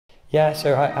Yeah,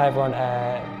 so hi everyone.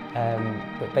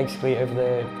 But basically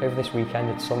over this weekend,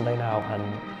 it's Sunday now, and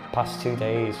past 2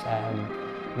 days,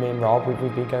 me and Rob we've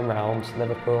been going around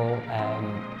Liverpool,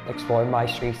 exploring my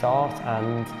street art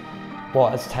and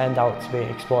what has turned out to be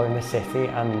exploring the city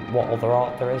and what other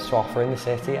art there is to offer in the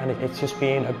city, and it's just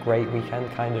been a great weekend.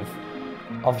 Kind of,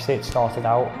 obviously it started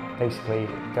out basically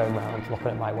going around looking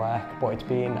at my work, but it's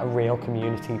been a real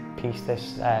community piece,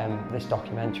 this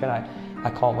documentary, and I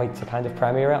can't wait to kind of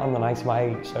premiere it on the night of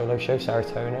my solo show,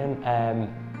 Serotonin.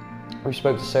 We've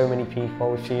spoke to so many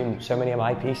people, we've seen so many of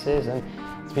my pieces, and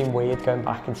it's been weird going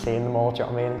back and seeing them all, do you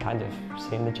know what I mean, and kind of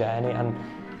seeing the journey. And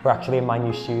we're actually in my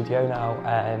new studio now,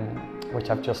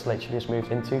 which I've just literally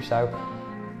moved into, so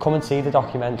come and see the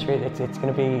documentary. It's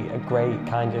going to be a great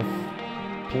kind of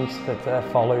piece that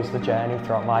follows the journey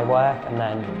throughout my work, and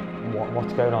then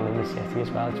what's going on in the city as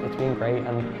well. It's been great,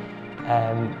 and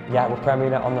yeah, we're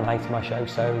premiering it on the night of my show,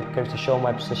 so go to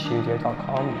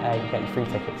SeanWebsterStudio.com, you get your free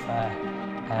tickets there.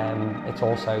 It's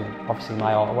also, obviously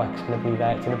my artwork's going to be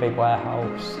there. It's in a big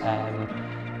warehouse,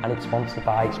 and it's sponsored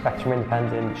by Spectrum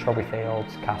Independent, Strawberry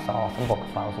Fields, Cass Art and Book of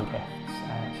Flowers and Gifts.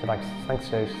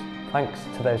 So thanks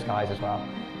to those guys as well.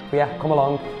 But yeah, come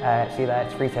along, see you there,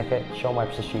 it's free ticket,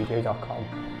 SeanWebsterStudio.com.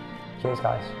 Cheers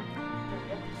guys.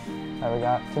 There we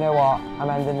go. Do you know what? I'm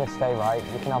ending this day right.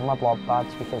 You can have my blob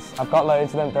badge because I've got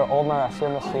loads of them. They're all my rest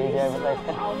in the studio, but they...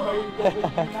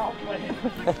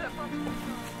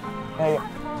 Hey,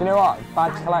 do you know what?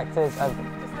 Badge collectors, I've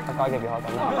got to give you a hug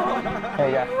on that. Here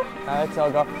you go. It's all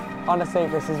good. Honestly,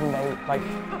 this is mate. Like,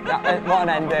 what an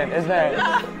ending, isn't it?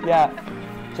 Yeah.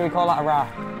 Should we call that a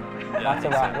wrap? That's a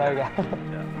wrap. There we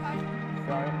go.